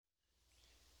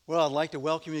Well, I'd like to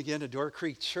welcome you again to Door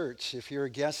Creek Church. If you're a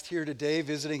guest here today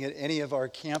visiting at any of our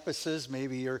campuses,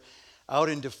 maybe you're out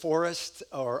in DeForest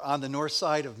or on the north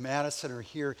side of Madison or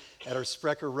here at our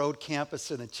Sprecher Road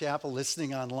campus in the chapel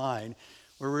listening online,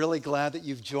 we're really glad that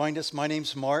you've joined us. My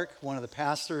name's Mark, one of the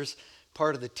pastors,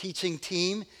 part of the teaching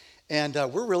team, and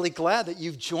we're really glad that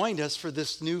you've joined us for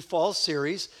this new fall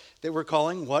series that we're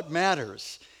calling What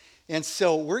Matters. And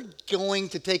so we're going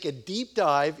to take a deep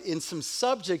dive in some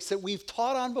subjects that we've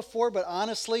taught on before, but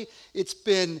honestly, it's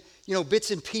been, bits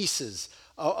and pieces,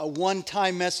 a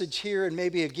one-time message here and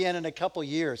maybe again in a couple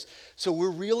years. So we're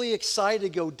really excited to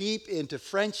go deep into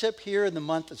friendship here in the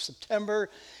month of September,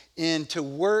 into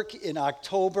work in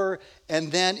October, and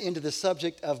then into the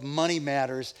subject of money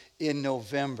matters in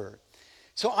November.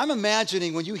 So I'm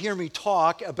imagining when you hear me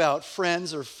talk about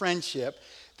friends or friendship,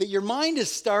 that your mind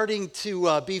is starting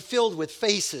to be filled with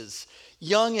faces,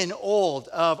 young and old,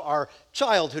 of our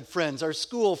childhood friends, our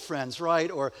school friends, right?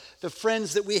 Or the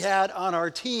friends that we had on our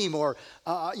team, or,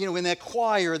 in that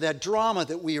choir, that drama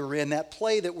that we were in, that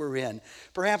play that we're in.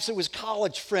 Perhaps it was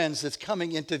college friends that's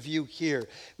coming into view here.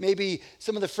 Maybe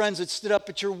some of the friends that stood up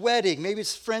at your wedding. Maybe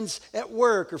it's friends at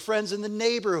work or friends in the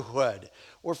neighborhood,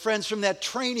 or friends from that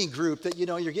training group that,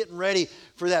 you're getting ready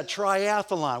for that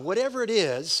triathlon. Whatever it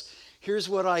is, here's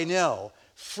what I know.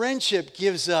 Friendship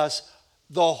gives us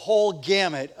the whole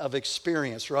gamut of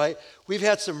experience, right? We've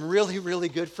had some really, really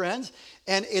good friends,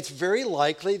 and it's very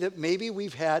likely that maybe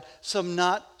we've had some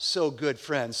not so good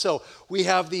friends. So we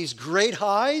have these great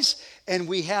highs, and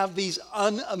we have these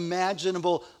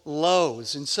unimaginable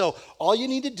lows. And so all you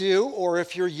need to do, or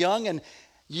if you're young and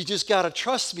you just got to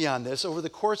trust me on this, over the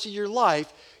course of your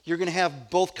life, you're going to have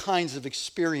both kinds of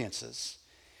experiences.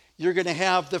 You're going to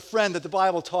have the friend that the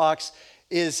Bible talks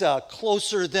is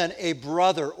closer than a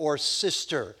brother or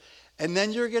sister. And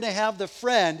then you're going to have the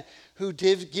friend who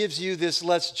gives you this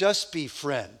let's just be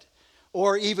friend.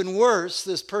 Or even worse,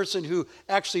 this person who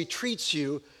actually treats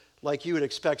you like you would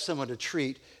expect someone to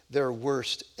treat their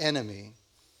worst enemy.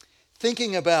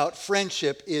 Thinking about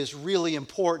friendship is really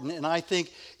important, and I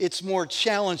think it's more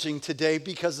challenging today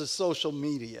because of social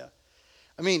media.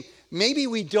 I mean, maybe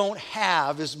we don't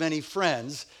have as many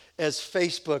friends as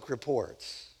Facebook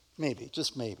reports. Maybe,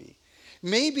 just maybe.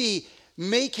 Maybe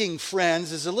making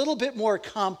friends is a little bit more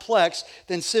complex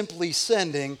than simply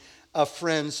sending a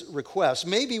friend's request.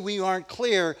 Maybe we aren't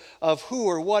clear of who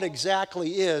or what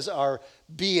exactly is our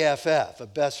BFF, a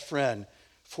best friend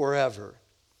forever.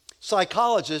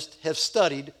 Psychologists have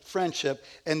studied friendship,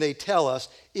 and they tell us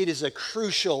it is a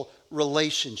crucial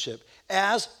relationship,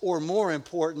 as or more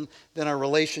important than our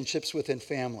relationships within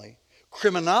family.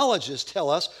 Criminologists tell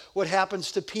us what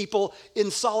happens to people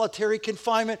in solitary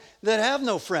confinement that have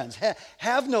no friends,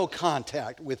 have no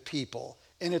contact with people,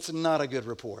 and it's not a good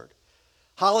report.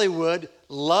 Hollywood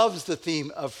loves the theme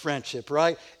of friendship,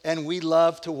 right? And we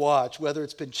love to watch, whether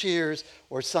it's been Cheers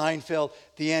or Seinfeld,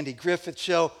 the Andy Griffith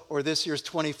Show, or this year's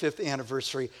 25th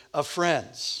anniversary of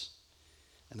Friends.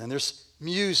 And then there's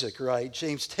music, right?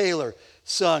 James Taylor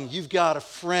sung, "You've Got a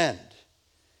Friend."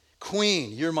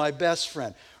 Queen, "You're My Best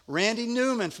Friend." Randy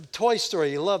Newman from Toy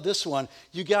Story, you love this one,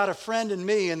 "You Got a Friend in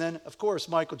Me." And then, of course,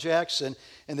 Michael Jackson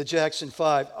and the Jackson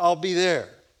 5, "I'll Be There."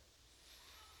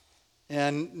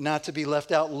 And not to be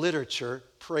left out, literature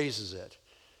praises it.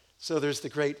 So there's the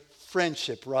great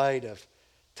friendship, right, of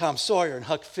Tom Sawyer and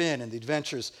Huck Finn and the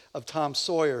adventures of Tom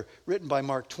Sawyer, written by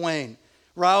Mark Twain.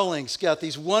 Rowling's got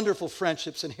these wonderful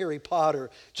friendships in Harry Potter,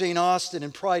 Jane Austen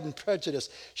in Pride and Prejudice,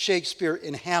 Shakespeare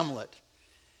in Hamlet.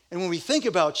 And when we think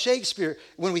about literature,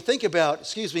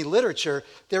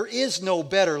 there is no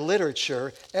better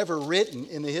literature ever written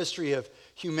in the history of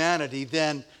humanity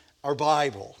than our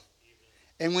Bible.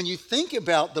 And when you think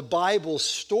about the Bible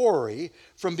story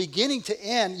from beginning to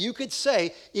end, you could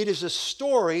say it is a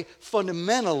story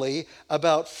fundamentally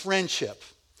about friendship.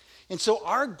 And so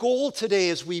our goal today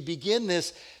as we begin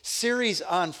this series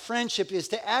on friendship is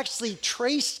to actually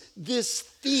trace this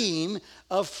theme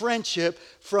of friendship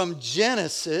from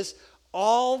Genesis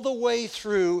all the way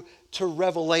through to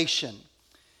Revelation.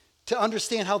 To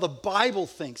understand how the Bible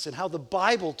thinks and how the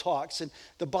Bible talks and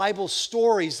the Bible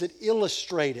stories that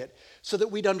illustrate it, so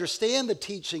that we'd understand the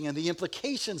teaching and the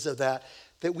implications of that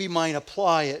we might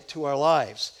apply it to our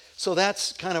lives. So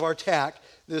that's kind of our tack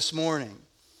this morning.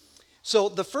 So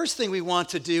the first thing we want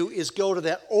to do is go to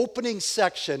that opening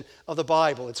section of the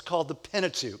Bible. It's called the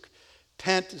Pentateuch.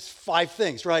 Pent is 5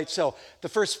 things, right? So the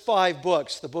first 5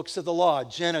 books, the books of the law,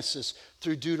 Genesis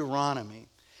through Deuteronomy.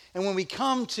 And when we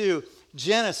come to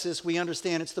Genesis, we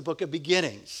understand it's the book of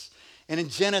beginnings. And in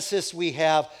Genesis, we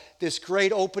have this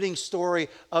great opening story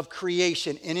of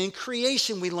creation. And in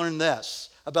creation, we learn this.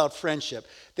 about friendship,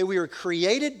 that we were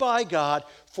created by God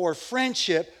for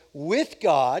friendship with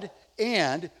God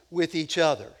and with each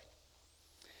other.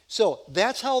 So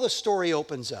that's how the story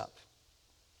opens up.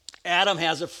 Adam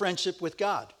has a friendship with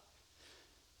God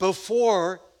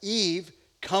before Eve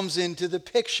comes into the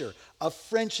picture, a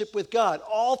friendship with God.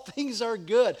 All things are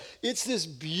good. It's this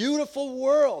beautiful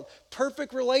world,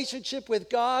 perfect relationship with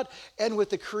God and with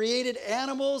the created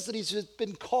animals that he's just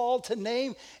been called to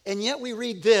name. And yet we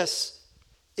read this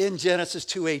in Genesis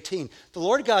 2:18. The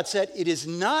Lord God said, "It is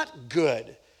not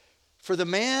good for the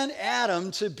man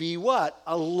Adam to be" what?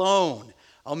 Alone.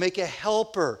 I'll make a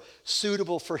helper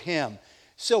suitable for him.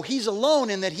 So he's alone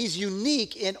in that he's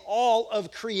unique in all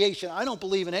of creation. I don't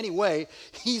believe in any way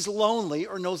he's lonely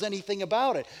or knows anything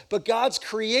about it. But God's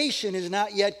creation is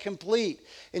not yet complete.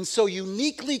 And so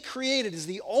uniquely created is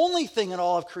the only thing in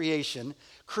all of creation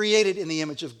created in the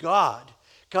image of God.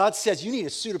 God says you need a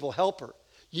suitable helper.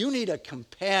 You need a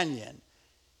companion.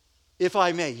 If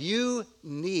I may, you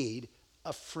need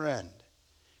a friend.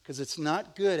 Because it's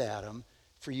not good, Adam,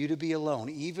 for you to be alone,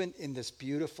 even in this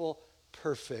beautiful,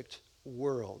 perfect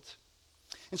world.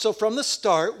 And so from the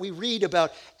start, we read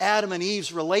about Adam and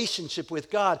Eve's relationship with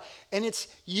God. And it's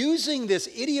using this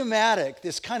idiomatic,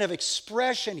 this kind of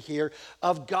expression here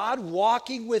of God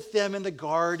walking with them in the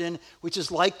garden, which is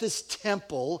like this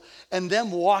temple, and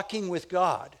them walking with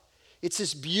God. It's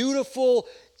this beautiful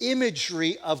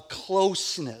imagery of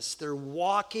closeness. They're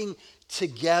walking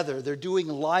together. They're doing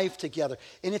life together.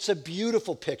 And it's a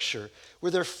beautiful picture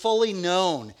where they're fully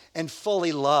known and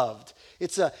fully loved.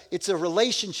 It's a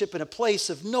relationship in a place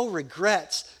of no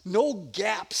regrets, no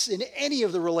gaps in any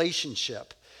of the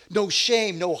relationship, no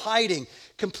shame, no hiding,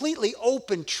 completely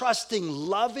open, trusting,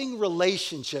 loving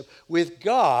relationship with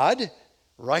God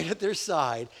right at their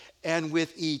side and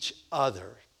with each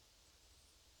other.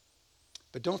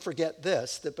 But don't forget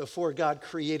this, that before God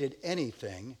created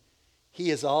anything, he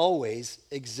has always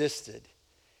existed.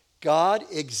 God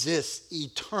exists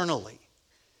eternally.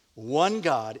 One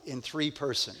God in three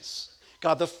persons.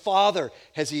 God the Father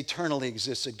has eternally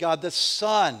existed. God the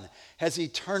Son has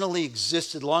eternally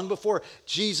existed long before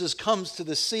Jesus comes to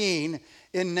the scene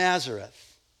in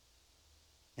Nazareth,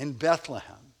 in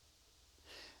Bethlehem.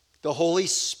 The Holy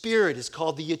Spirit is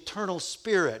called the Eternal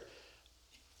Spirit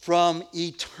from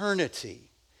eternity.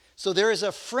 So there is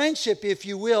a friendship, if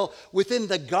you will, within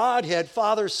the Godhead,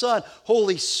 Father, Son,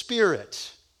 Holy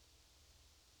Spirit.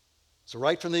 So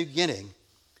right from the beginning,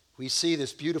 we see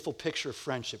this beautiful picture of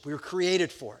friendship. We were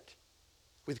created for it,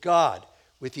 with God,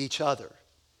 with each other.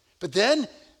 But then,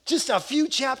 just a few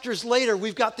chapters later,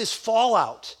 we've got this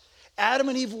fallout. Adam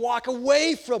and Eve walk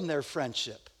away from their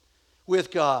friendship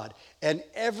with God, and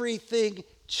everything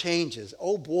changes.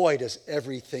 Oh boy, does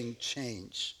everything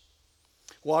change.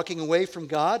 Walking away from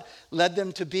God led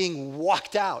them to being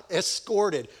walked out,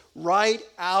 escorted right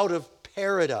out of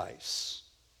paradise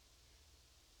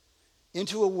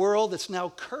into a world that's now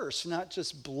cursed, not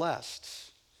just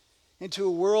blessed. Into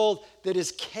a world that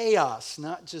is chaos,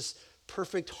 not just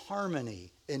perfect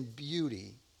harmony and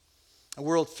beauty. A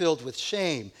world filled with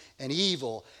shame and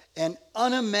evil and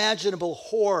unimaginable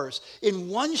horrors. In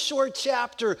one short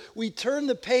chapter, we turn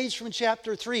the page from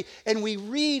chapter 3 and we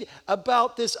read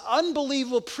about this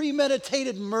unbelievable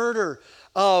premeditated murder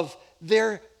of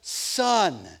their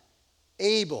son,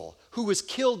 Abel, who was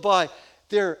killed by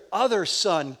their other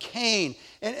son, Cain.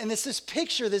 And it's this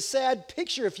picture, this sad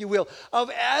picture, if you will, of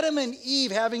Adam and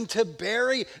Eve having to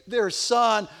bury their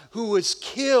son who was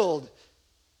killed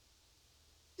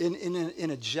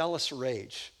in a jealous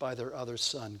rage by their other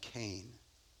son, Cain.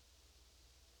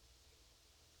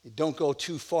 You don't go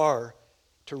too far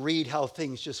to read how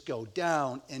things just go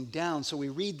down and down. So we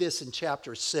read this in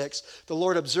chapter 6. The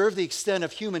Lord observed the extent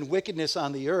of human wickedness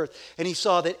on the earth, and he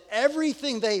saw that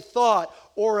everything they thought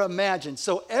or imagined,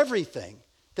 so everything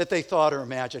that they thought or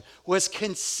imagined, was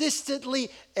consistently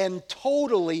and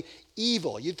totally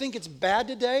evil. You'd think it's bad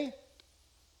today?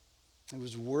 It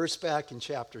was worse back in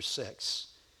chapter 6,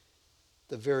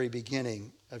 the very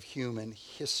beginning of human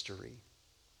history.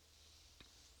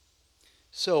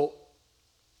 So,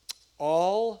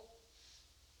 all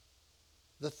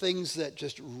the things that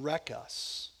just wreck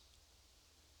us,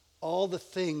 all the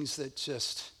things that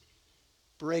just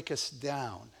break us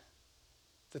down,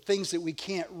 the things that we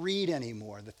can't read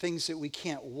anymore, the things that we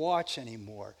can't watch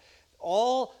anymore,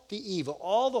 all the evil,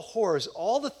 all the horrors,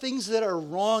 all the things that are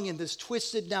wrong in this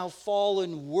twisted, now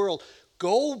fallen world,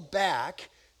 go back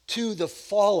to the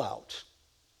fallout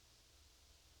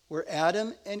where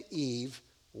Adam and Eve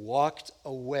walked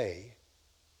away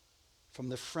from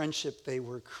the friendship they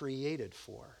were created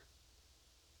for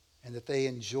and that they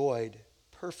enjoyed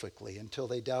perfectly until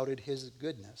they doubted his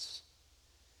goodness.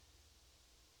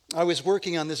 I was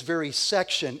working on this very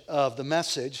section of the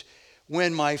message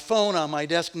when my phone on my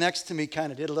desk next to me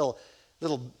kind of did a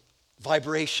little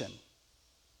vibration.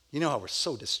 You know how we're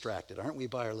so distracted, aren't we,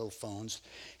 by our little phones?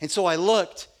 And so I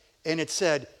looked, and it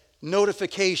said,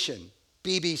 notification,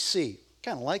 BBC.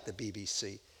 Kind of like the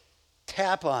BBC.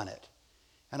 Tap on it.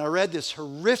 And I read this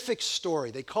horrific story.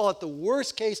 They call it the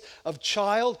worst case of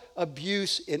child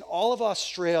abuse in all of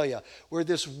Australia, where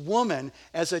this woman,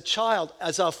 as a child,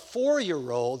 as a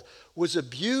 4-year-old, was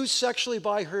abused sexually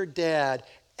by her dad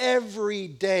every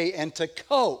day. And to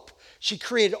cope, she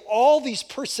created all these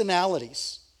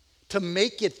personalities to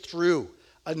make it through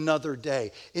another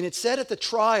day. And it said at the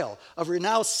trial of her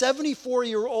now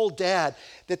 74-year-old dad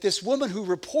that this woman, who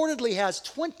reportedly has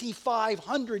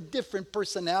 2,500 different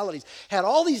personalities, had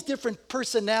all these different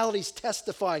personalities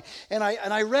testify. And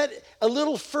I read a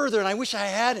little further, and I wish I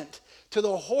hadn't, to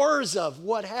the horrors of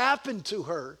what happened to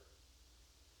her.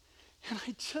 And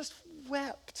I just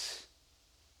wept.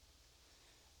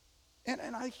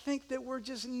 And I think that we're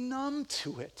just numb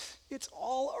to it. It's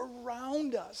all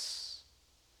around us.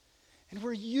 And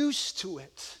we're used to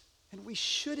it. And we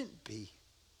shouldn't be.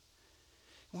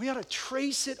 We ought to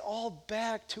trace it all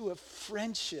back to a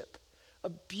friendship, a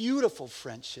beautiful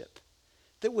friendship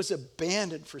that was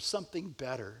abandoned for something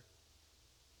better,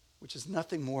 which is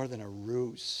nothing more than a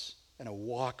ruse and a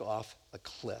walk off a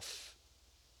cliff.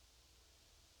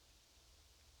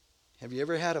 Have you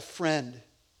ever had a friend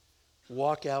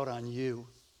walk out on you,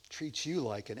 treat you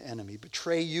like an enemy,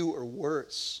 betray you or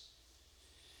worse?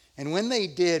 And when they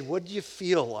did, what did you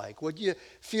feel like? What did you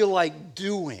feel like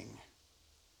doing?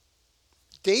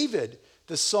 David,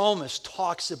 the psalmist,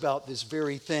 talks about this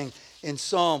very thing in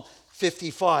Psalm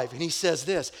 55. And he says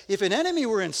this, if an enemy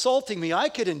were insulting me, I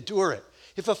could endure it.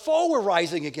 If a foe were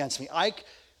rising against me,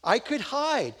 I could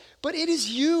hide. But it is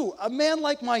you, a man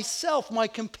like myself, my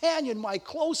companion, my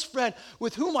close friend,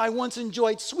 with whom I once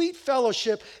enjoyed sweet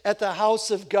fellowship at the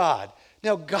house of God.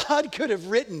 Now, God could have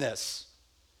written this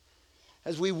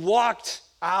as we walked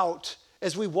out,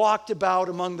 as we walked about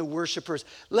among the worshipers.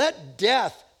 Let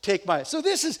death take my... So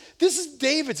this is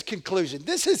David's conclusion.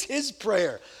 This is his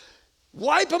prayer.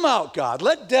 Wipe them out, God.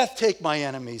 Let death take my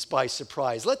enemies by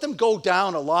surprise. Let them go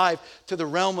down alive to the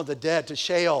realm of the dead, to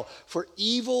Sheol, for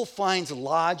evil finds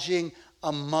lodging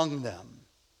among them.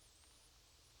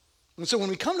 And so when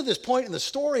we come to this point in the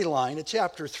storyline of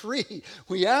chapter 3,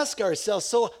 we ask ourselves,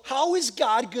 so how is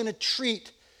God going to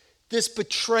treat this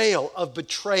betrayal of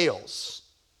betrayals?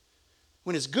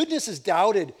 When his goodness is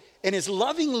doubted and his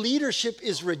loving leadership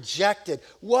is rejected,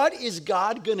 what is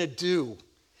God going to do?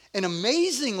 And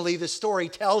amazingly, the story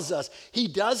tells us he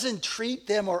doesn't treat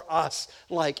them or us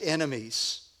like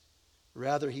enemies.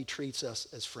 Rather, he treats us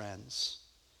as friends.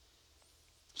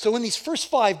 So in these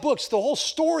first 5 books, the whole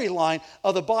storyline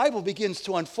of the Bible begins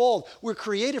to unfold. We're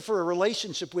created for a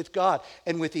relationship with God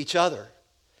and with each other.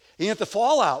 And yet the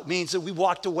fallout means that we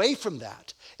walked away from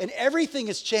that. And everything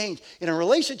has changed in a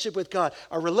relationship with God,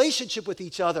 a relationship with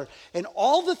each other, and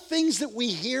all the things that we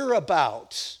hear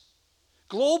about.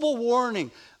 Global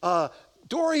warming,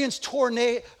 Dorian's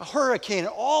tornado, hurricane, and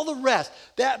all the rest.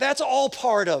 That's all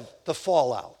part of the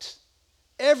fallout.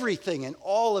 Everything in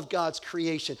all of God's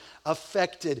creation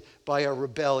affected by our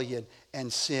rebellion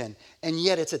and sin. And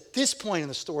yet it's at this point in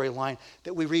the storyline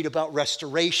that we read about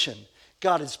restoration.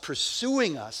 God is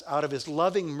pursuing us out of his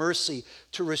loving mercy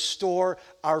to restore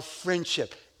our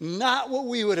friendship. Not what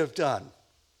we would have done.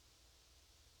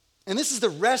 And this is the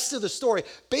rest of the story.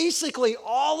 Basically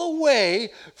all the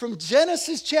way from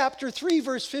Genesis chapter 3,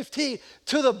 verse 15,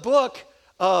 to the book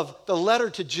of the letter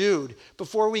to Jude,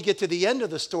 before we get to the end of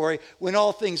the story, when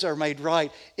all things are made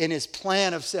right and his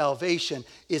plan of salvation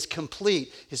is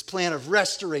complete, his plan of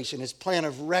restoration, his plan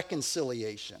of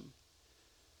reconciliation.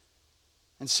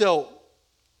 And so,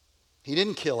 he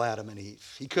didn't kill Adam and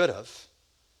Eve. He could have.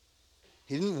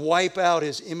 He didn't wipe out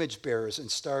his image bearers and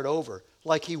start over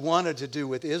like he wanted to do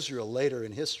with Israel later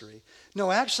in history.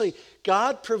 No, actually,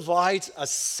 God provides a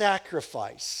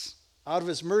sacrifice out of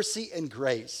his mercy and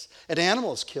grace. An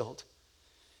animal is killed.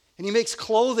 And he makes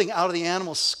clothing out of the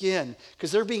animal's skin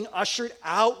because they're being ushered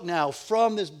out now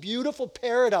from this beautiful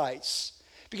paradise.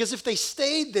 Because if they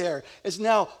stayed there as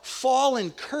now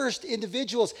fallen, cursed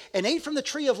individuals and ate from the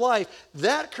tree of life,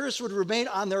 that curse would remain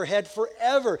on their head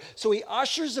forever. So he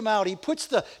ushers them out. He puts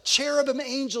the cherubim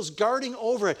angels guarding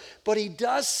over it. But he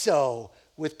does so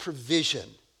with provision.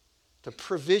 The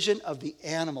provision of the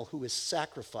animal who is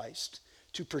sacrificed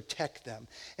to protect them.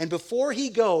 And before he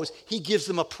goes, he gives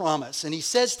them a promise. And he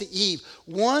says to Eve,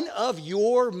 one of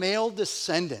your male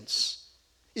descendants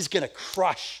is going to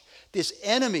crush this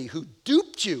enemy who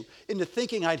duped you into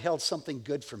thinking I'd held something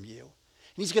good from you.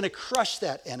 And he's going to crush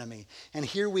that enemy. And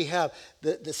here we have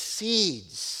the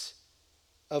seeds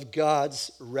of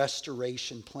God's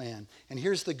restoration plan. And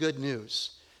here's the good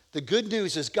news. The good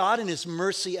news is God in his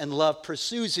mercy and love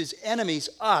pursues his enemies,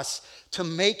 us, to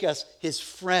make us his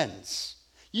friends.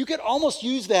 You could almost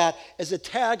use that as a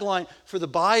tagline for the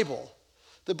Bible.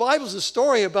 The Bible is a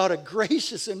story about a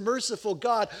gracious and merciful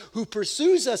God who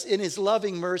pursues us in his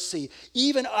loving mercy,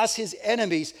 even us, his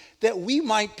enemies, that we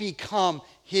might become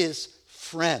his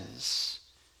friends.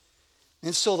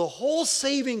 And so the whole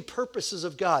saving purposes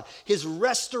of God, his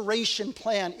restoration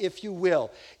plan, if you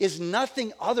will, is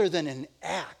nothing other than an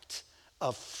act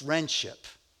of friendship.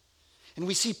 And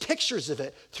we see pictures of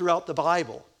it throughout the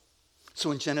Bible.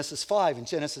 So in Genesis 5 and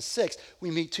Genesis 6,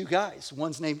 we meet two guys.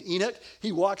 One's named Enoch.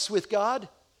 He walks with God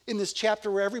in this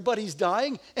chapter where everybody's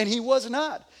dying, and he was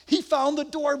not. He found the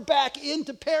door back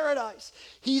into paradise.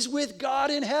 He's with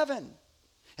God in heaven.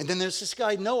 And then there's this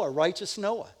guy Noah, righteous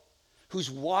Noah, who's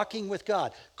walking with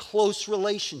God, close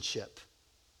relationship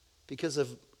because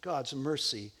of God's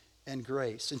mercy and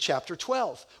grace. In chapter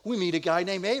 12, we meet a guy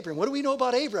named Abram. What do we know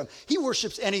about Abram? He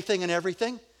worships anything and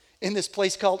everything in this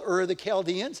place called Ur of the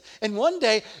Chaldeans. And one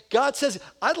day, God says,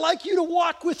 I'd like you to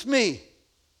walk with me,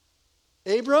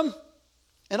 Abram,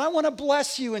 and I want to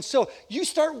bless you. And so you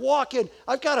start walking.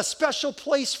 I've got a special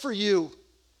place for you.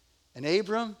 And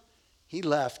Abram, he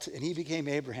left and he became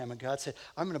Abraham. And God said,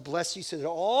 I'm going to bless you so that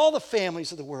all the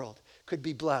families of the world could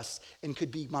be blessed and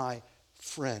could be my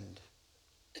friend.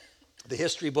 The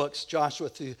history books, Joshua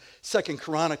through 2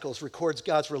 Chronicles, records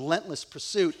God's relentless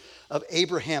pursuit of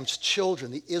Abraham's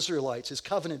children, the Israelites, his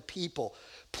covenant people,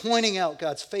 pointing out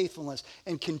God's faithfulness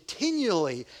and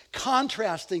continually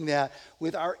contrasting that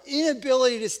with our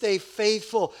inability to stay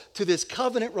faithful to this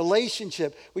covenant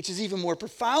relationship, which is even more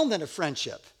profound than a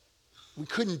friendship. We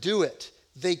couldn't do it.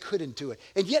 They couldn't do it.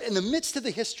 And yet, in the midst of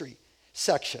the history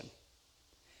section,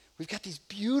 we've got these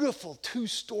beautiful two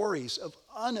stories of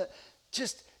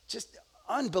just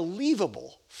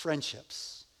unbelievable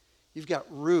friendships. You've got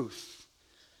Ruth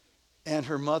and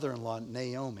her mother-in-law,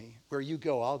 Naomi. Where you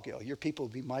go, I'll go. Your people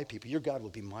will be my people. Your God will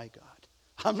be my God.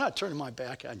 I'm not turning my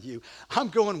back on you. I'm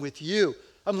going with you.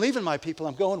 I'm leaving my people.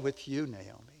 I'm going with you,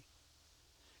 Naomi.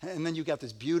 And then you got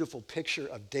this beautiful picture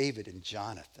of David and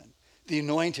Jonathan, the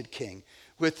anointed king,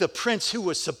 with the prince who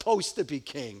was supposed to be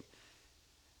king.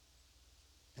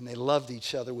 And they loved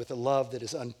each other with a love that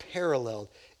is unparalleled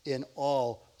in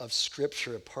all of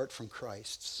Scripture apart from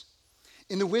Christ's.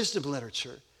 In the wisdom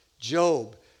literature,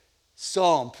 Job,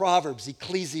 Psalm, Proverbs,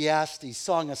 Ecclesiastes,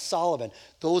 Song of Solomon,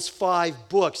 those 5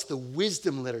 books, the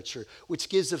wisdom literature, which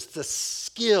gives us the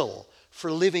skill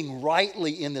for living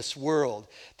rightly in this world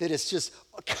that is just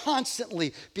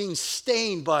constantly being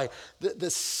stained by the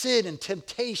sin and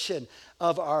temptation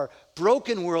of our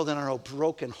broken world and our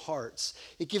broken hearts.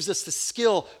 It gives us the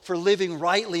skill for living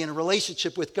rightly in a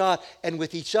relationship with God and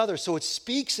with each other. So it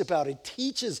speaks about, it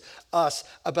teaches us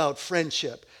about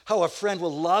friendship, how a friend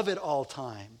will love at all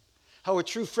time, how a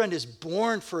true friend is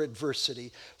born for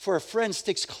adversity, for a friend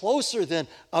sticks closer than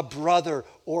a brother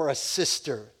or a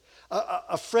sister.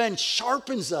 A friend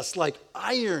sharpens us like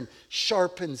iron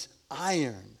sharpens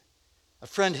iron. A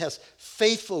friend has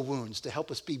faithful wounds to help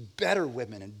us be better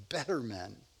women and better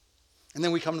men. And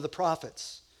then we come to the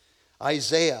prophets.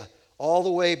 Isaiah, all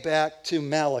the way back to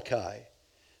Malachi,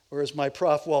 or as my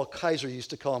prof Walt Kaiser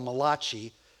used to call him,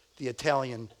 Malachi, the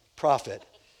Italian prophet.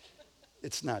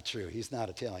 It's not true. He's not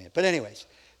Italian. But anyways,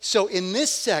 so in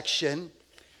this section,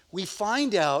 we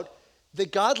find out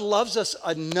that God loves us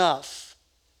enough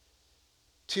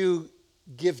to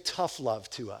give tough love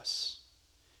to us.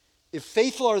 If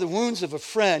faithful are the wounds of a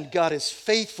friend, God is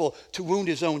faithful to wound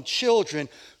his own children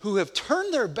who have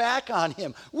turned their back on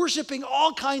him, worshiping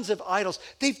all kinds of idols.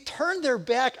 They've turned their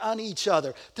back on each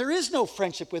other. There is no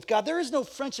friendship with God. There is no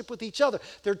friendship with each other.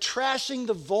 They're trashing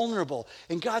the vulnerable.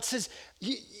 And God says,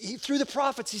 through the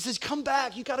prophets, he says, come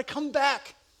back. You got to come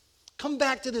back. Come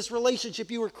back to this relationship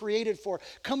you were created for.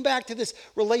 Come back to this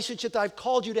relationship that I've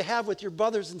called you to have with your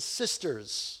brothers and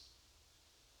sisters.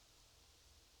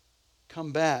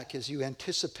 Come back as you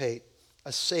anticipate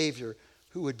a Savior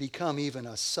who would become even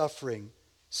a suffering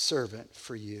servant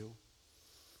for you.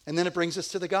 And then it brings us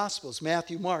to the Gospels,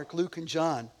 Matthew, Mark, Luke, and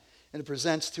John. And it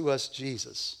presents to us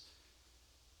Jesus,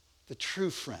 the true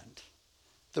friend,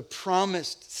 the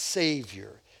promised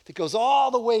Savior, that goes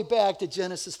all the way back to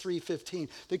Genesis 3:15,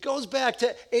 that goes back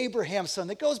to Abraham's son,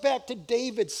 that goes back to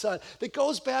David's son, that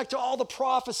goes back to all the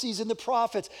prophecies in the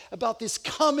prophets about this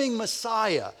coming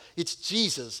Messiah. It's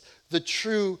Jesus, the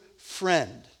true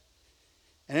friend.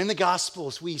 And in the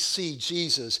Gospels, we see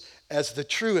Jesus as the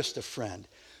truest of friend.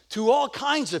 To all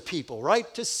kinds of people,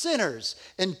 right? To sinners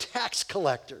and tax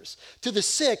collectors, to the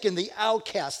sick and the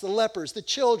outcasts, the lepers, the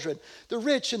children, the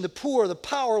rich and the poor, the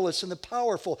powerless and the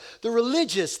powerful, the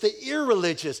religious, the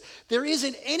irreligious. There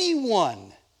isn't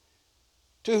anyone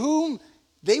to whom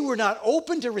they were not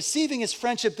open to receiving his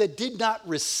friendship that did not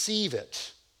receive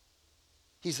it.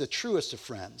 He's the truest of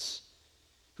friends,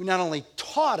 who not only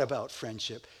taught about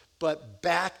friendship, but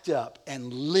backed up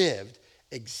and lived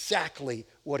exactly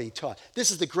what he taught.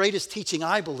 This is the greatest teaching,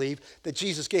 I believe, that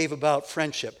Jesus gave about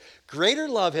friendship. Greater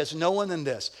love has no one than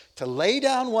this, to lay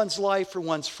down one's life for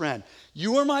one's friend.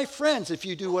 You are my friends if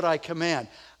you do what I command.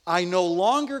 I no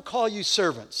longer call you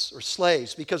servants or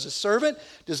slaves, because a servant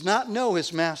does not know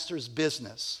his master's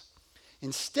business.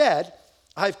 Instead,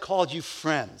 I've called you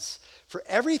friends. For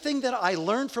everything that I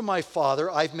learned from my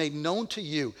Father, I've made known to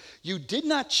you. You did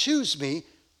not choose me,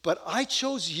 but I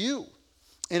chose you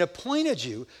and appointed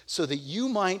you so that you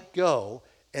might go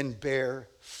and bear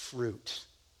fruit.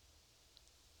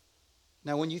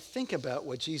 Now, when you think about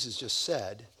what Jesus just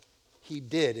said, he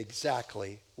did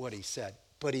exactly what he said,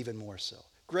 but even more so.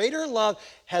 Greater love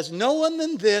has no one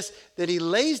than this, that he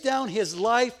lays down his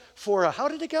life for how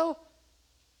did it go?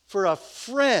 For a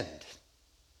friend.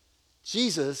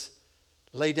 Jesus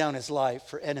laid down his life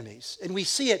for enemies. And we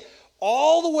see it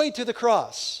all the way to the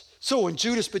cross. So when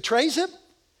Judas betrays him,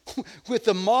 with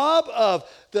the mob of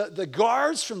the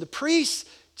guards from the priests,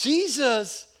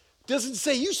 Jesus doesn't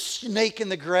say, you snake in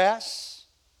the grass.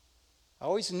 I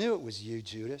always knew it was you,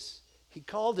 Judas. He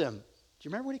called him, do you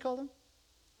remember what he called him?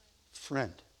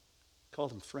 Friend.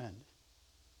 Called him friend.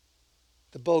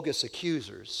 The bogus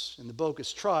accusers and the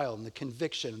bogus trial and the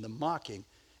conviction and the mocking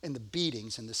and the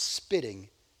beatings and the spitting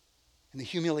and the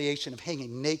humiliation of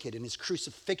hanging naked and his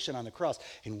crucifixion on the cross.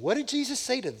 And what did Jesus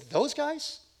say to those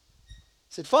guys?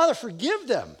 He said, Father, forgive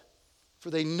them, for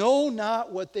they know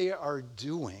not what they are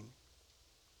doing.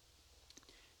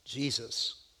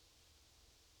 Jesus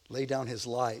laid down his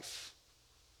life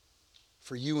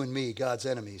for you and me, God's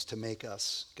enemies, to make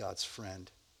us God's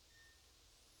friend.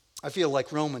 I feel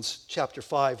like Romans chapter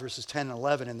 5, verses 10 and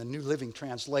 11 in the New Living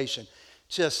Translation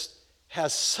just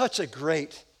has such a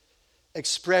great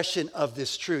expression of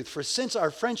this truth. For since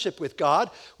our friendship with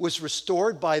God was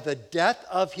restored by the death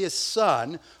of his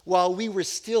Son while we were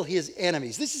still his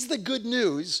enemies. This is the good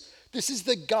news. This is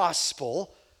the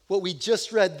gospel, what we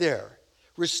just read there.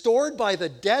 Restored by the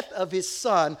death of his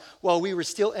Son while we were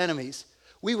still enemies.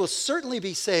 We will certainly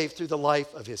be saved through the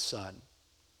life of his Son.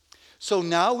 So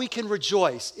now we can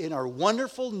rejoice in our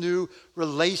wonderful new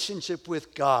relationship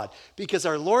with God, because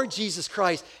our Lord Jesus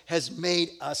Christ has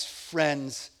made us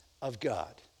friends of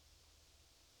God.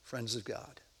 Friends of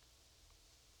God.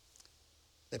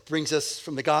 That brings us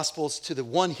from the Gospels to the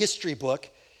one history book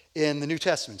in the New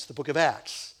Testament. It's the book of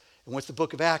Acts. And what's the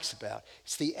book of Acts about?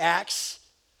 It's the Acts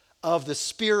of the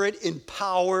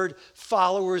Spirit-empowered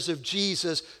followers of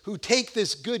Jesus who take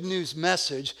this good news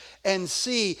message and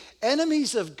see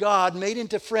enemies of God made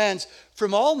into friends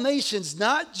from all nations,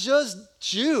 not just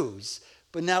Jews,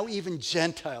 but now even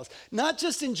Gentiles. Not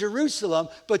just in Jerusalem,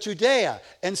 but Judea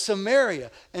and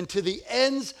Samaria and to the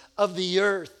ends of the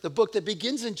earth. The book that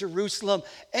begins in Jerusalem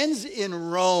ends in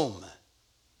Rome.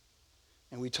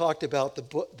 And we talked about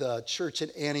the church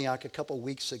at Antioch a couple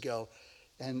weeks ago,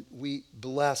 and we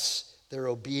bless their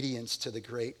obedience to the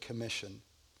Great Commission.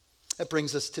 That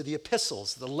brings us to the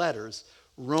epistles, the letters,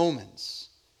 Romans,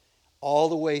 all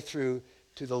the way through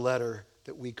to the letter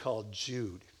that we call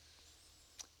Jude.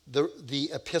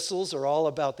 The epistles are all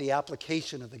about the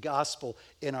application of the gospel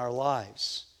in our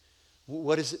lives.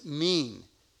 What does it mean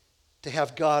to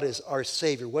have God as our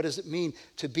Savior? What does it mean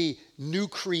to be new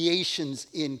creations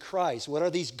in Christ? What are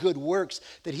these good works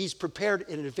that he's prepared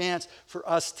in advance for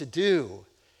us to do?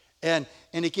 And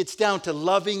it gets down to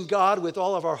loving God with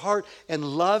all of our heart and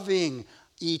loving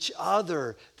each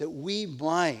other, that we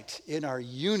might, in our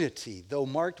unity, though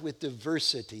marked with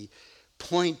diversity,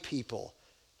 point people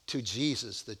to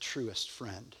Jesus, the truest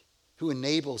friend, who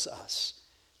enables us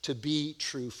to be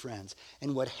true friends.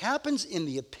 And what happens in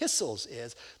the epistles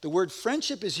is the word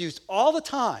friendship is used all the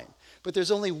time, but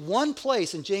there's only one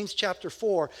place in James chapter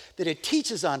 4 that it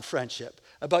teaches on friendship,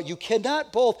 about you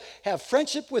cannot both have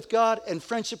friendship with God and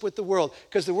friendship with the world,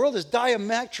 because the world is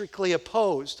diametrically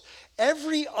opposed.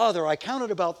 Every other, I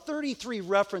counted about 33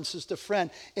 references to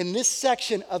friend in this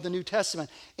section of the New Testament,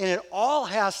 and it all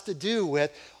has to do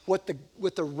with what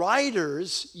the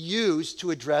writers use to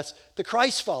address the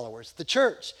Christ followers, the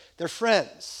church, their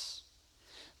friends.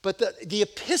 But the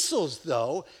epistles,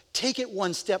 though, take it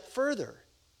one step further.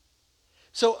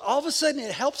 So all of a sudden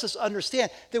it helps us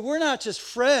understand that we're not just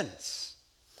friends.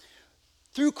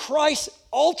 Through Christ's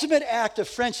ultimate act of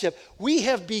friendship, we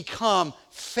have become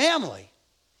family.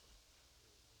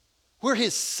 We're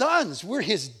his sons, we're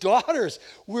his daughters,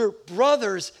 we're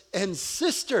brothers and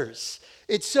sisters.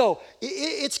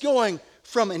 It's going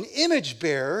from an image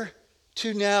bearer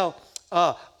to now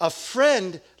a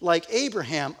friend like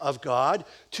Abraham of God,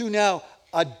 to now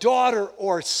a daughter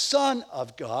or son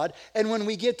of God. And when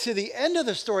we get to the end of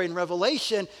the story in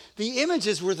Revelation, the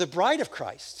images were the bride of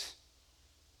Christ,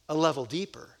 a level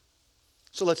deeper.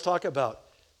 So let's talk about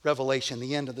Revelation,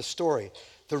 the end of the story.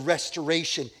 The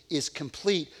restoration is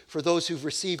complete for those who've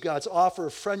received God's offer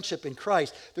of friendship in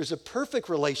Christ. There's a perfect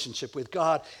relationship with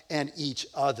God and each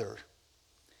other.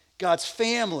 God's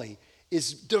family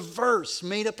is diverse,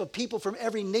 made up of people from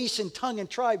every nation, tongue, and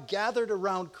tribe gathered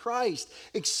around Christ,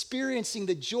 experiencing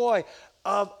the joy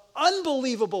of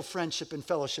unbelievable friendship and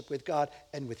fellowship with God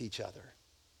and with each other.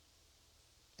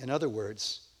 In other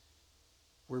words,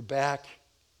 we're back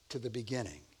to the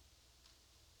beginning,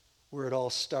 where it all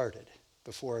started,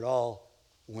 before it all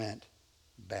went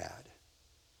bad.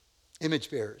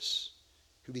 Image bearers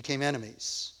who became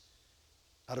enemies,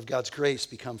 out of God's grace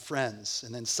become friends,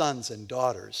 and then sons and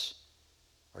daughters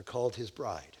are called his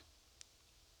bride.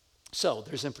 So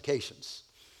there's implications.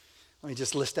 Let me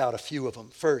just list out a few of them.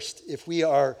 First, if we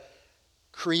are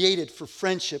created for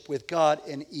friendship with God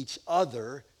and each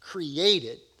other,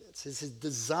 created, that's his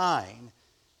design,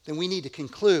 then we need to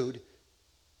conclude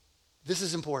this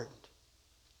is important.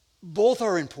 Both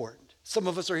are important. Some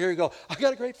of us are here and go, I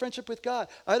got a great friendship with God.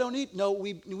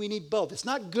 We need both. It's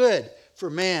not good for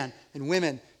man and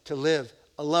women to live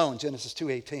alone, Genesis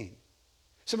 2:18.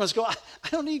 Some of us go, I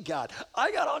don't need God.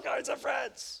 I got all kinds of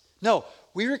friends. No,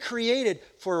 we were created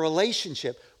for a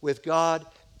relationship with God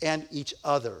and each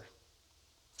other.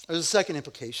 There's a second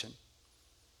implication.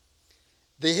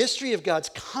 The history of God's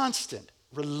constant,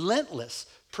 relentless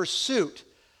pursuit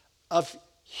of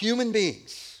human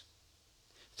beings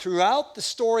throughout the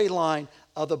storyline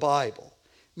of the Bible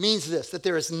means this, that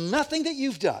there is nothing that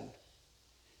you've done,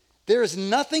 there is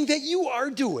nothing that you are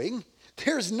doing,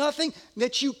 there's nothing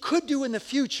that you could do in the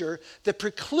future that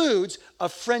precludes a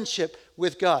friendship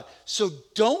with God. So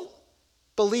don't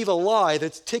believe a lie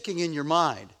that's ticking in your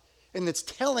mind and that's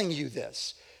telling you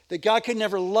this, that God could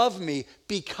never love me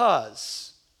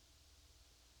because.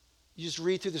 You just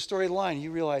read through the storyline and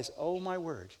you realize, oh my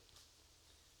word,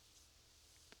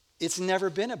 it's never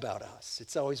been about us.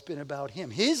 It's always been about him,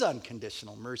 his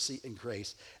unconditional mercy and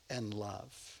grace and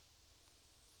love.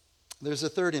 There's a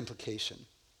third implication,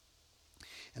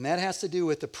 and that has to do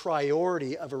with the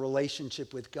priority of a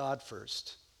relationship with God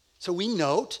first. So we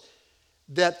note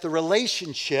that the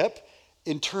relationship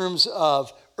in terms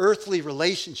of earthly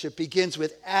relationship begins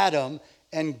with Adam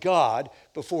and God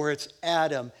before it's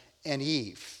Adam and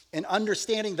Eve. And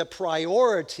understanding the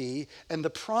priority and the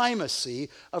primacy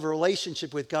of a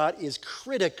relationship with God is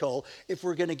critical if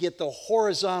we're going to get the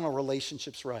horizontal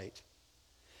relationships right.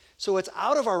 So it's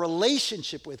out of our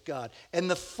relationship with God and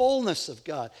the fullness of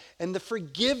God and the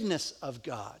forgiveness of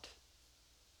God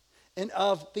and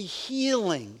of the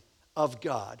healing of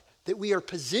God that we are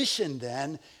positioned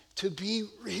then to be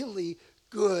really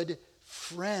good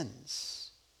friends.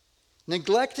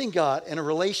 Neglecting God and a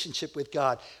relationship with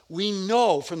God, we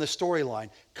know from the storyline,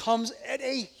 comes at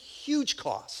a huge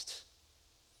cost.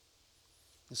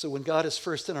 And so when God is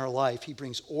first in our life, he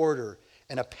brings order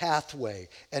and a pathway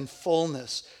and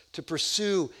fullness to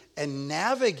pursue and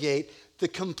navigate the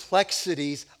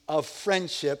complexities of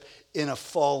friendship in a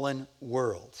fallen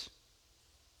world.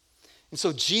 And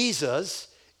so Jesus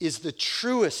is the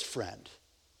truest friend.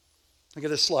 Look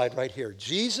at this slide right here.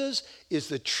 Jesus is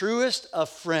the truest of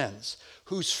friends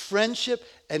whose friendship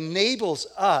enables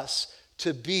us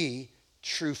to be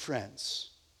true friends.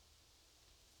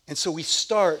 And so we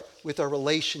start with our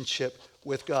relationship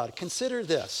with God. Consider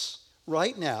this.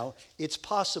 Right now, it's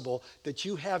possible that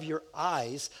you have your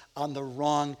eyes on the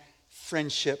wrong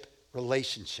friendship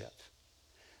relationship.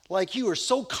 Like you are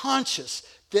so conscious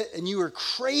that, and you are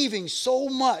craving so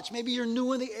much. Maybe you're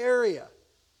new in the area.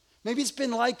 Maybe it's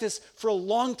been like this for a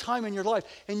long time in your life,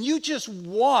 and you just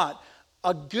want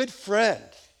a good friend.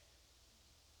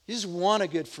 You just want a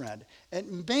good friend.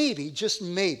 And maybe, just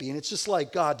maybe, and it's just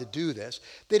like God to do this,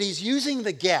 that he's using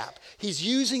the gap. He's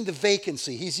using the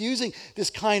vacancy. He's using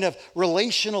this kind of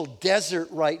relational desert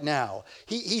right now.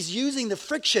 He's using the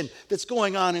friction that's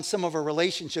going on in some of our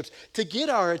relationships to get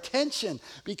our attention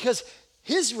because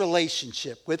his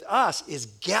relationship with us is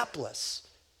gapless.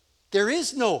 There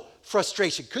is no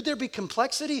frustration. Could there be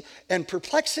complexity and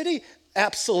perplexity?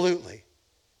 Absolutely.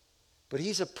 But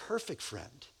he's a perfect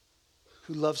friend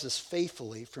who loves us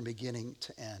faithfully from beginning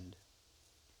to end.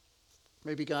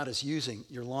 Maybe God is using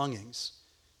your longings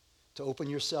to open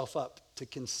yourself up to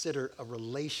consider a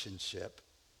relationship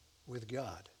with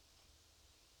God.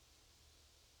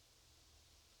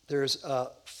 There's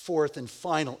a fourth and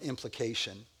final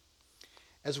implication.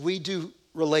 As we do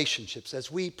relationships,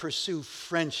 as we pursue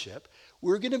friendship,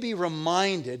 we're going to be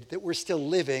reminded that we're still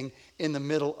living in the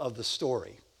middle of the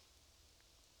story.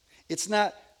 It's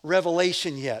not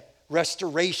revelation yet,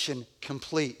 restoration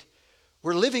complete.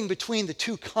 We're living between the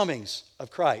two comings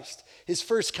of Christ. His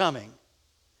first coming,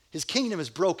 his kingdom is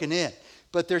broken in,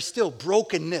 but there's still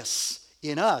brokenness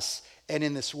in us and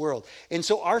in this world. And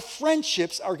so our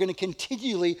friendships are going to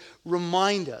continually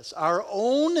remind us our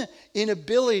own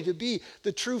inability to be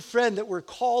the true friend that we're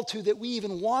called to, that we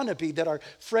even want to be, that our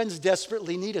friends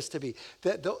desperately need us to be.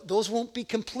 That those won't be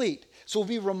complete. So we'll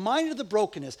be reminded of the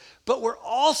brokenness, but we're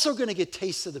also going to get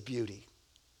tastes of the beauty.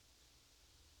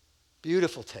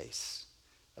 Beautiful tastes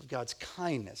of God's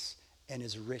kindness and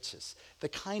his riches. The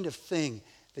kind of thing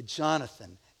that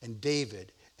Jonathan and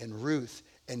David and Ruth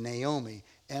and Naomi,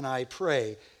 and I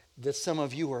pray that some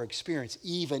of you are experiencing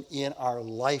even in our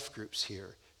life groups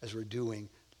here as we're doing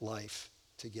life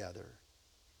together.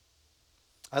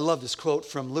 I love this quote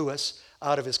from Lewis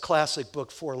out of his classic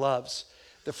book, Four Loves.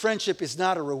 The friendship is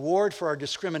not a reward for our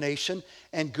discrimination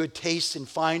and good taste in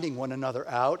finding one another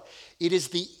out. It is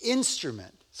the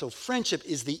instrument. So friendship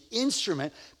is the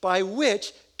instrument by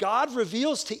which God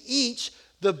reveals to each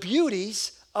the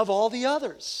beauties of all the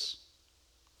others.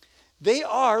 They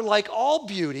are, like all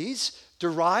beauties,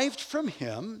 derived from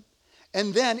him,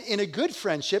 and then in a good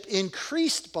friendship,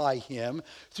 increased by him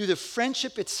through the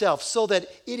friendship itself, so that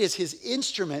it is his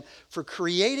instrument for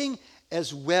creating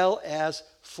as well as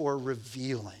for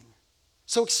revealing.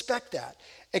 So expect that.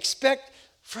 Expect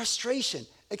frustration.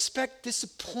 Expect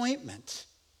disappointment.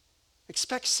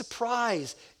 Expect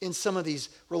surprise in some of these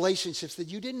relationships that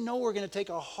you didn't know were going to take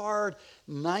a hard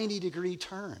 90-degree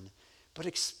turn. But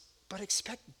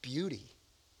expect beauty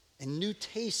and new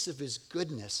tastes of his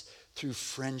goodness through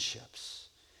friendships.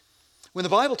 When the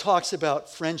Bible talks about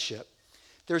friendship,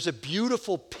 there's a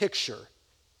beautiful picture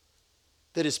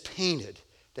that is painted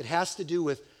that has to do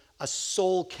with a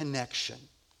soul connection.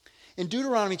 In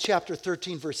Deuteronomy chapter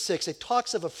 13, verse 6, it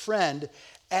talks of a friend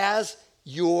as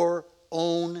your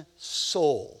own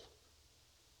soul.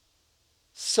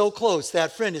 So close.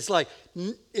 That friend is like,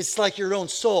 it's like your own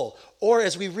soul. Or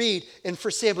as we read in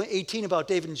 1 Samuel 18 about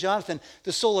David and Jonathan,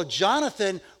 the soul of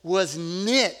Jonathan was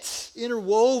knit,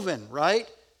 interwoven, right,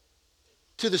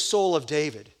 to the soul of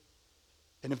David.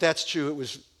 And if that's true, it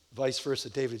was vice versa,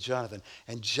 David and Jonathan.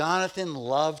 And Jonathan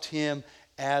loved him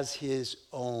as his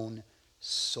own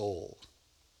soul.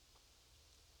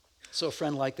 So a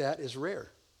friend like that is rare,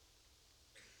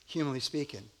 humanly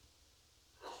speaking.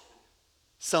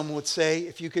 Some would say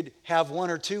if you could have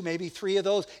one or two, maybe three of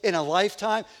those in a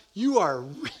lifetime, you are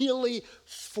really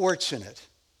fortunate.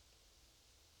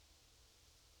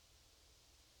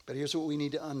 But here's what we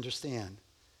need to understand,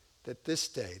 that this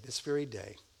day, this very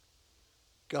day,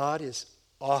 God is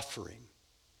offering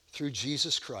through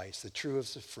Jesus Christ, the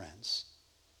truest of friends,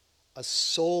 a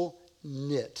soul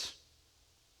knit,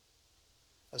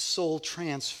 a soul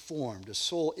transformed, a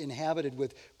soul inhabited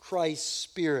with Christ's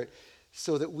Spirit,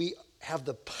 so that we have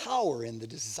the power and the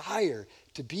desire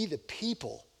to be the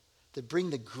people that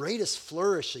bring the greatest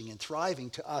flourishing and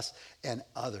thriving to us and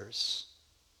others.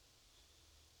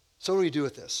 So what do we do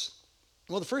with this?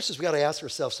 Well, the first is we got to ask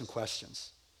ourselves some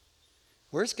questions.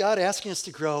 Where's God asking us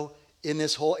to grow in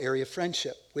this whole area of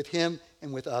friendship with him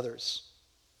and with others?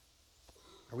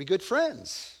 Are we good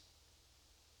friends?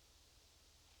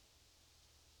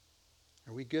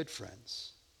 Are we good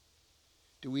friends?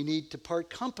 Do we need to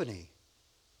part company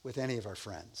with any of our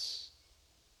friends?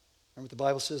 Remember what the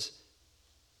Bible says?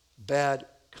 Bad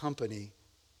company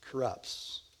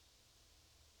corrupts.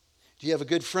 Do you have a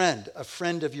good friend, a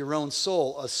friend of your own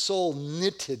soul, a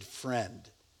soul-knitted friend?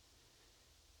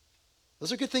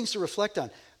 Those are good things to reflect on.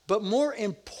 But more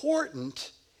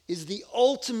important is the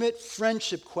ultimate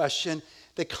friendship question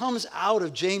that comes out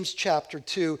of James chapter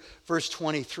 2, verse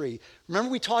 23.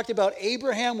 Remember we talked about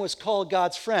Abraham was called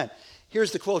God's friend.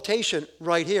 Here's the quotation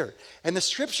right here. And the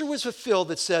scripture was fulfilled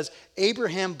that says,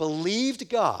 Abraham believed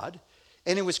God,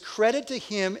 and it was credited to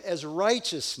him as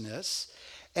righteousness,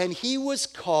 and he was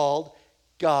called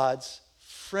God's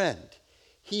friend.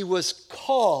 He was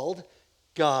called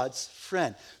God's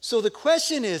friend. So the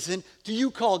question isn't, do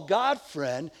you call God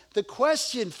friend? The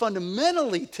question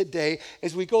fundamentally today,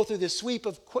 as we go through this sweep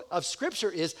of scripture,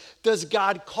 is, does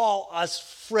God call us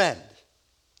friend?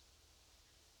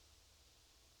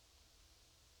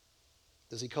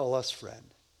 Does he call us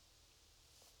friend?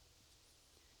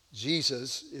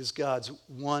 Jesus is God's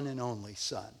one and only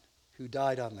Son who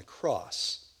died on the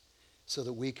cross so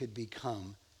that we could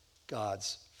become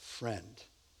God's friend.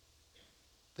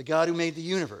 The God who made the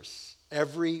universe,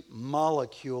 every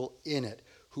molecule in it,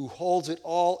 who holds it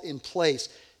all in place,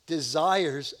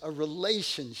 desires a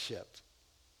relationship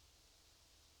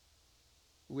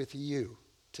with you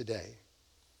today.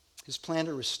 His plan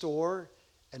to restore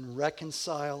and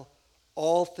reconcile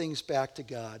all things back to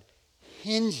God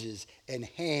hinges and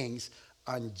hangs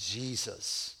on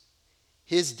Jesus,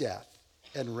 his death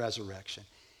and resurrection.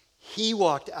 He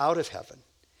walked out of heaven.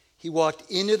 He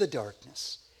walked into the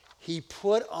darkness. He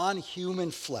put on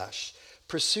human flesh,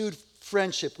 pursued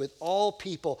friendship with all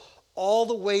people, all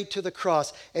the way to the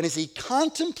cross. And as he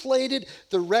contemplated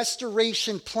the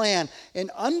restoration plan and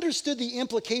understood the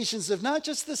implications of not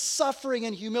just the suffering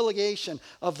and humiliation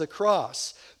of the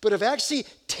cross, but of actually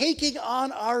taking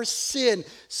on our sin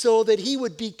so that he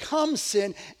would become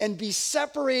sin and be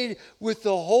separated with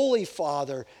the Holy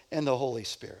Father and the Holy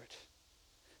Spirit.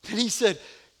 And he said,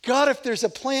 God, if there's a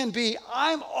plan B,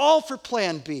 I'm all for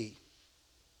plan B.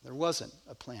 There wasn't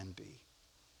a plan B.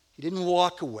 He didn't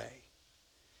walk away.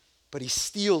 But he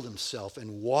steeled himself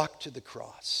and walked to the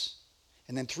cross.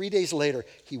 And then 3 days later,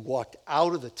 he walked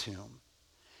out of the tomb.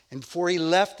 And before he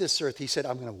left this earth, he said,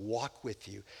 I'm going to walk with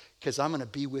you because I'm going to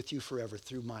be with you forever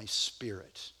through my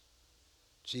Spirit.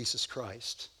 Jesus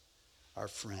Christ, our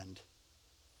friend.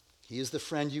 He is the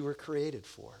friend you were created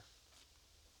for.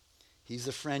 He's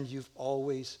the friend you've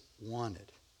always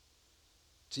wanted.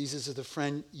 Jesus is the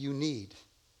friend you need.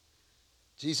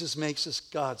 Jesus makes us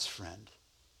God's friend.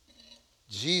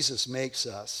 Jesus makes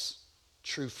us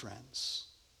true friends.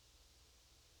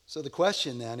 So the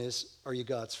question then is, are you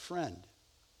God's friend?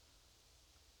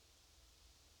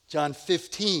 John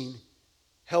 15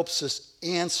 helps us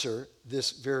answer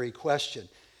this very question.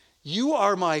 You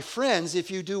are my friends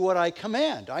if you do what I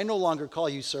command. I no longer call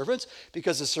you servants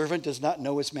because a servant does not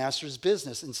know his master's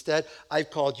business. Instead,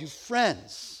 I've called you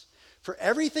friends. For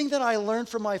everything that I learned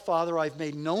from my Father, I've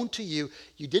made known to you.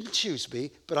 You didn't choose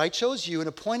me, but I chose you and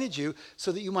appointed you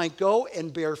so that you might go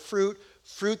and bear fruit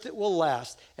that will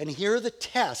last. And here are the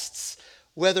tests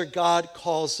whether God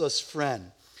calls us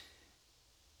friend.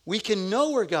 We can know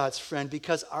we're God's friend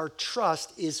because our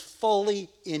trust is fully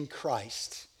in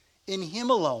Christ, in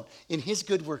him alone, in his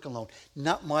good work alone,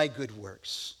 not my good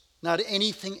works, not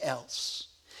anything else.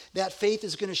 That faith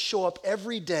is going to show up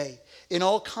every day in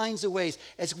all kinds of ways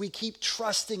as we keep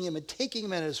trusting him and taking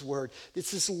him at his word.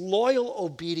 It's this loyal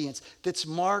obedience that's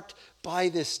marked by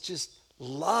this just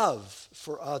love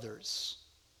for others.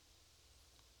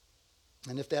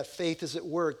 And if that faith is at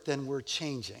work, then we're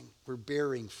changing. We're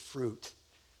bearing fruit.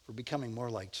 We're becoming more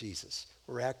like Jesus.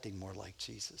 We're acting more like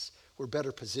Jesus. We're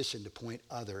better positioned to point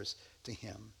others to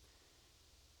him.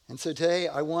 And so today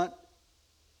I want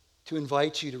to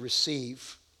invite you to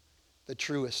receive the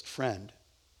truest friend,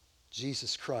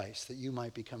 Jesus Christ, that you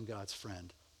might become God's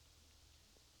friend.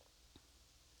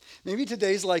 Maybe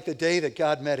today's like the day that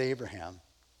God met Abraham.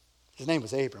 His name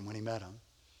was Abram when he met him.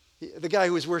 The guy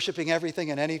who was worshiping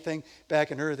everything and anything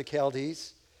back in Ur of the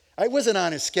Chaldees. It wasn't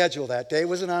on his schedule that day. It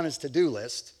wasn't on his to-do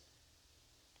list.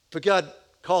 But God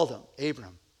called him,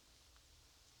 Abram,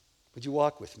 would you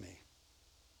walk with me?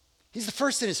 He's the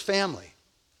first in his family.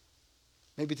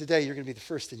 Maybe today you're going to be the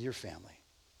first in your family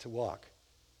to walk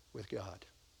with God.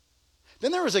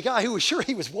 Then there was a guy who was sure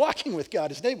he was walking with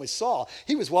God. His name was Saul.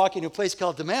 He was walking to a place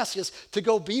called Damascus to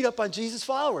go beat up on Jesus'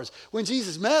 followers. When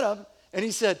Jesus met him, and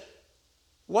he said,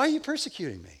 why are you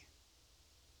persecuting me?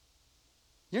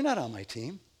 You're not on my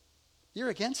team. You're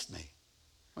against me.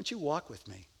 Why don't you walk with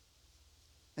me?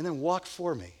 And then walk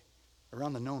for me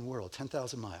around the known world,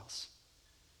 10,000 miles,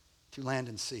 to land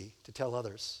and sea, to tell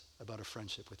others about a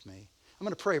friendship with me. I'm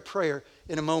going to pray a prayer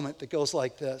in a moment that goes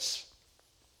like this.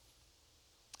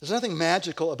 There's nothing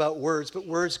magical about words, but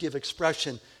words give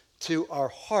expression to our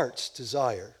heart's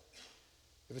desire.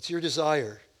 If it's your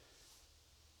desire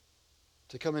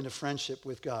to come into friendship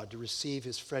with God, to receive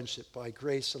his friendship by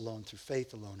grace alone, through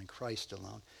faith alone, in Christ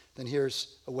alone, then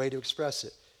here's a way to express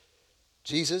it.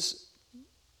 Jesus,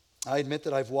 I admit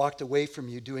that I've walked away from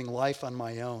you doing life on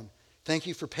my own. Thank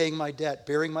you for paying my debt,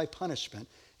 bearing my punishment,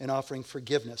 and offering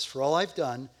forgiveness for all I've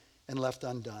done and left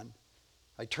undone.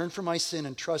 I turn from my sin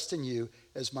and trust in you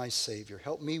as my Savior.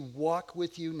 Help me walk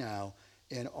with you now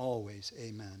and always.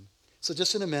 Amen. So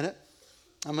just in a minute,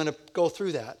 I'm going to go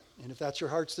through that. And if that's your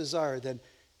heart's desire, then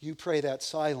you pray that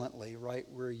silently right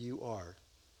where you are,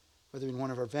 whether in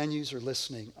one of our venues or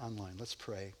listening online. Let's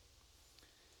pray.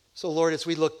 So Lord, as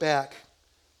we look back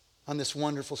on this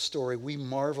wonderful story. We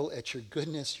marvel at your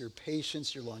goodness, your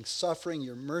patience, your long-suffering,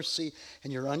 your mercy,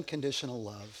 and your unconditional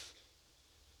love.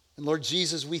 And Lord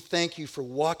Jesus, we thank you for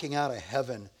walking out of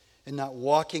heaven and not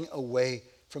walking away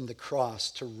from the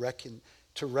cross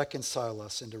to reconcile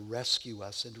us and to rescue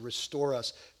us and to restore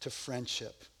us to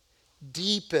friendship.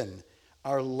 Deepen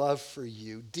our love for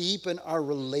you. Deepen our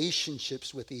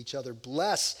relationships with each other.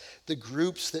 Bless the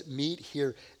groups that meet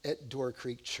here at Door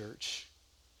Creek Church.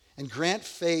 And grant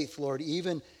faith, Lord,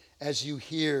 even as you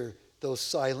hear those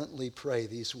silently pray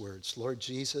these words. Lord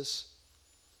Jesus,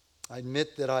 I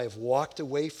admit that I have walked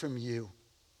away from you,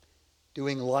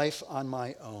 doing life on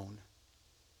my own.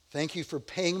 Thank you for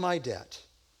paying my debt,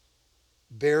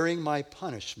 bearing my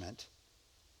punishment,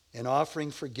 and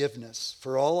offering forgiveness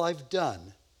for all I've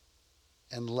done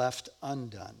and left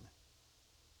undone.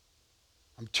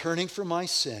 I'm turning from my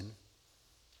sin,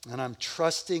 and I'm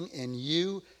trusting in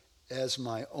you as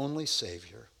my only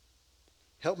Savior.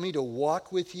 Help me to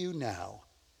walk with you now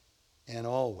and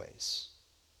always.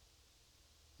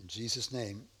 In Jesus'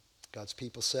 name, God's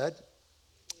people said,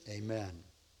 amen.